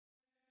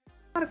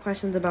A lot of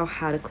questions about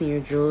how to clean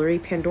your jewelry.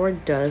 Pandora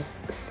does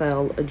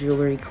sell a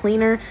jewelry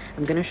cleaner.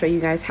 I'm going to show you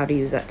guys how to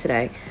use that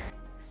today.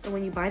 So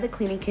when you buy the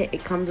cleaning kit,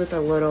 it comes with a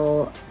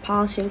little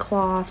polishing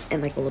cloth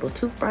and like a little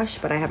toothbrush,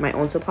 but I have my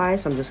own supply,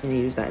 so I'm just going to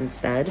use that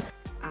instead.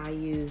 I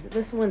use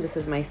this one. This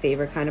is my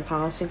favorite kind of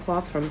polishing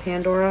cloth from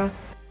Pandora.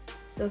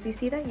 So if you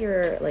see that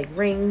your like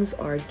rings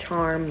or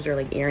charms or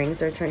like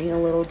earrings are turning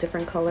a little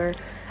different color,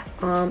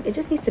 it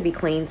just needs to be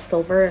cleaned.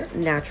 Silver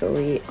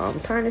naturally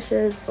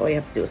tarnishes, so all you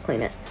have to do is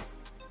clean it.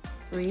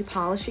 When you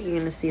polish it, you're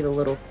going to see the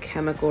little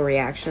chemical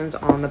reactions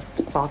on the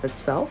cloth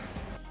itself.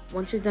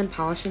 Once you're done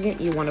polishing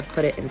it, you want to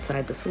put it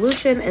inside the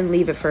solution and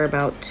leave it for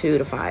about 2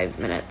 to 5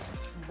 minutes.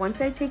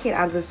 Once I take it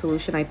out of the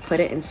solution, I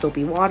put it in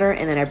soapy water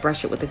and then I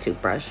brush it with a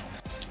toothbrush.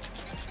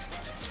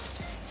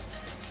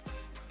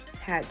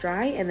 Pat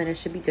dry, and then it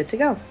should be good to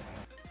go.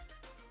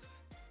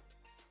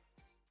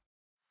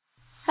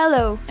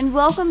 Hello, and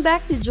welcome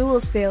back to Jewel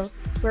Spill,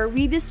 where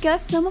we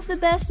discuss some of the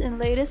best and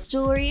latest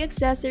jewelry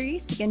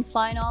accessories you can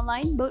find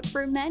online both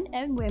for men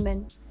and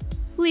women.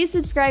 Please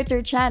subscribe to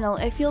our channel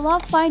if you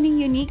love finding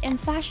unique and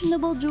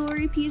fashionable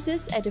jewelry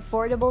pieces at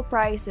affordable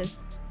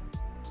prices.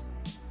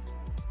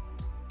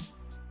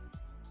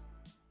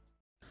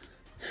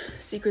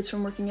 Secrets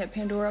from working at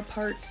Pandora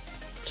Part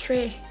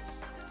 3.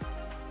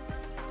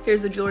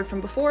 Here's the jewelry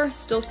from before,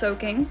 still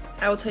soaking.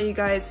 I will tell you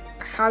guys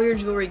how your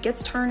jewelry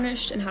gets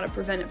tarnished and how to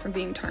prevent it from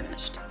being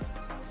tarnished.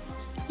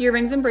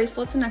 Earrings and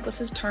bracelets and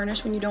necklaces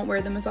tarnish when you don't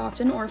wear them as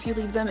often or if you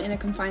leave them in a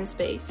confined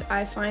space.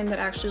 I find that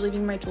actually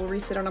leaving my jewelry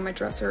sit out on my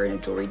dresser in a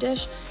jewelry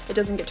dish, it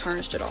doesn't get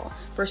tarnished at all,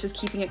 versus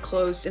keeping it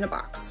closed in a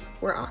box,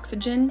 where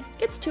oxygen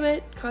gets to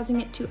it,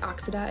 causing it to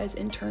oxidize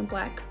and turn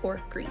black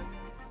or green.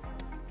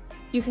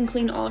 You can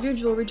clean all of your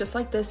jewelry just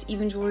like this,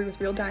 even jewelry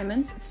with real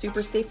diamonds. It's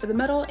super safe for the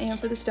metal and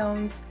for the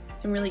stones,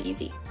 and really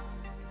easy.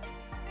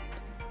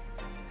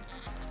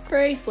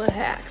 Bracelet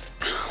hacks.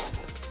 Ow.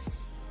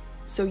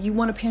 So you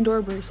want a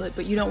Pandora bracelet,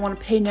 but you don't want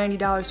to pay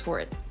 $90 for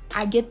it.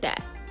 I get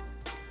that.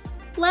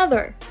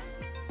 Leather.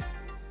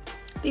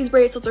 These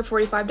bracelets are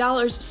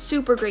 $45,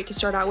 super great to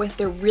start out with.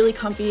 They're really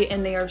comfy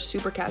and they are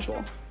super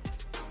casual.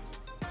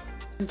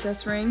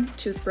 Princess ring,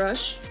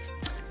 toothbrush.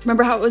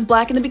 Remember how it was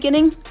black in the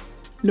beginning?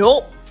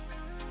 Nope.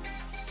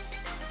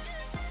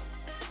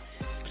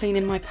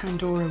 Cleaning my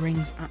Pandora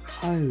rings at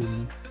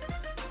home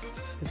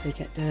because they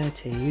get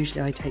dirty.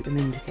 Usually I take them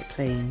in to get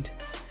cleaned,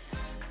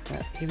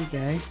 but here we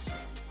go.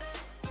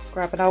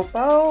 Grab an old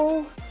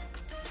bowl,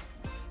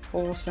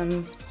 pour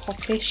some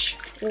hottish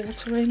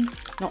water in,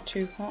 not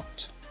too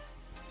hot.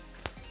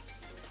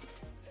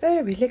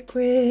 Very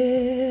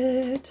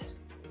liquid,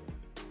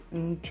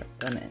 and drop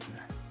them in.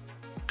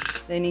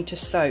 They need to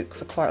soak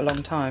for quite a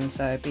long time,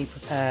 so be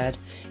prepared.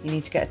 You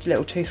need to get a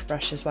little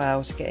toothbrush as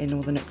well to get in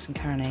all the nooks and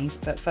crannies,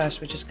 but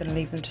first we're just going to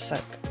leave them to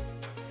soak.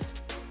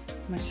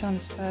 My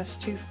son's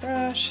first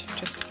toothbrush,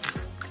 just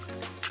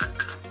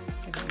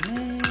give it a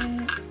minute.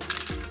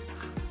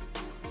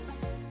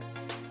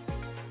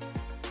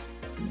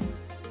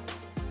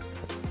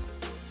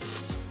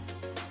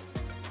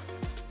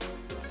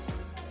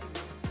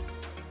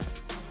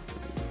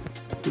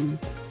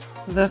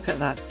 Look at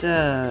that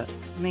dirt,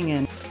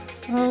 minging.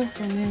 All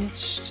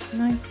finished,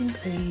 nice and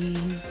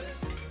clean.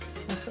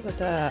 Look at the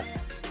dirt.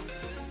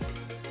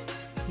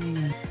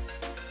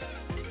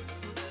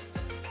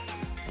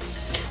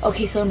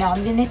 Okay, so now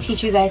I'm going to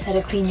teach you guys how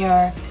to clean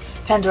your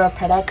Pandora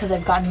product because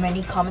I've gotten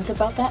many comments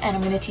about that, and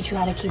I'm going to teach you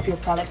how to keep your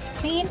products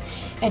clean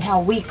and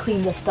how we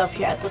clean the stuff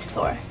here at the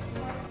store.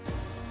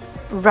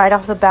 Right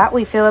off the bat,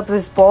 we fill up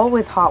this bowl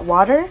with hot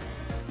water,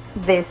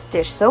 this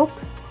dish soap.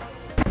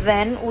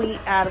 Then we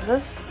add the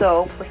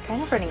soap. We're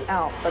kind of running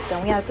out, but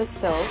then we add the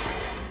soap.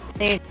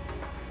 Then you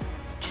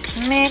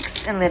just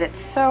mix and let it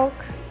soak.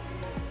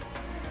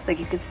 Like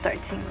you could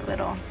start seeing a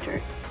little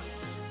dirt.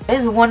 That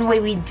is one way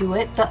we do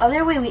it. The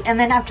other way and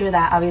then after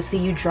that, obviously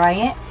you dry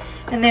it.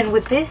 And then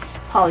with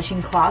this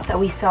polishing cloth that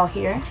we sell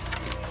here,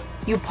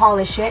 you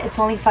polish it. It's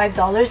only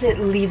 $5. It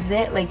leaves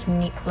it like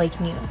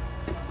new.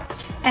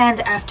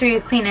 And after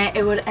you clean it,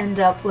 it would end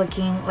up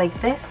looking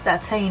like this.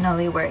 That's how you know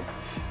they work.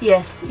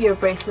 Yes, your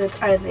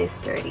bracelets are this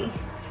dirty.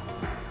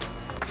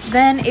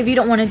 Then, if you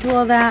don't want to do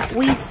all that,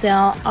 we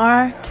sell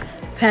our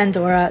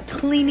Pandora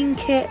cleaning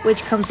kit,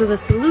 which comes with a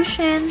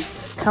solution.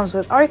 Comes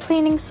with our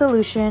cleaning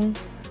solution.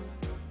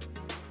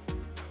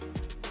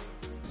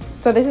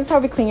 So this is how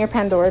we clean your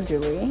Pandora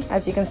jewelry.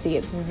 As you can see,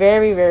 it's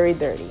very, very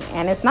dirty,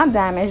 and it's not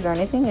damaged or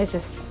anything. It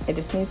just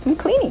needs some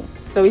cleaning.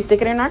 So we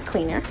stick it in our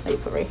cleaner that you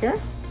put right here.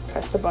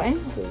 Press the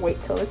button.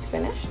 Wait till it's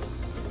finished.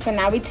 So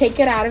now we take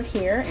it out of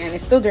here, and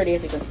it's still dirty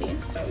as you can see.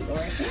 So we go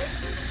right here,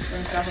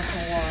 rinse off with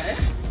some water,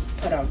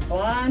 put a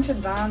bunch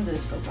of Dawn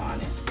dish soap on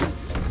it.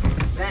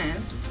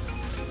 Then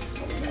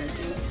what we're gonna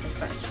do is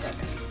start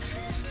scrubbing.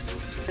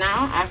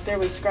 Now after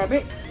we scrub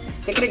it,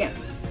 stick it again.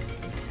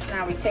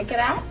 Now we take it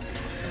out,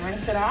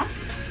 rinse it off,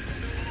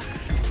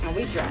 and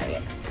we dry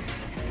it.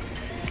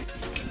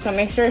 So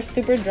make sure it's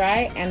super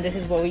dry, and this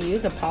is what we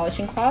use, a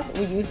polishing cloth.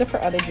 We use it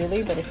for other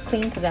jewelry, but it's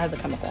clean because it has a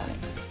chemical on it.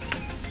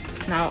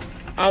 Now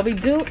all we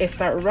do is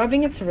start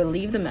rubbing it to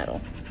relieve the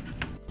metal.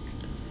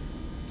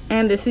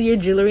 And this is your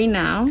jewelry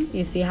now.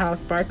 You see how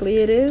sparkly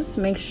it is?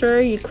 Make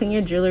sure you clean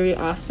your jewelry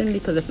often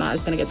because if not,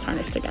 it's gonna get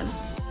tarnished again.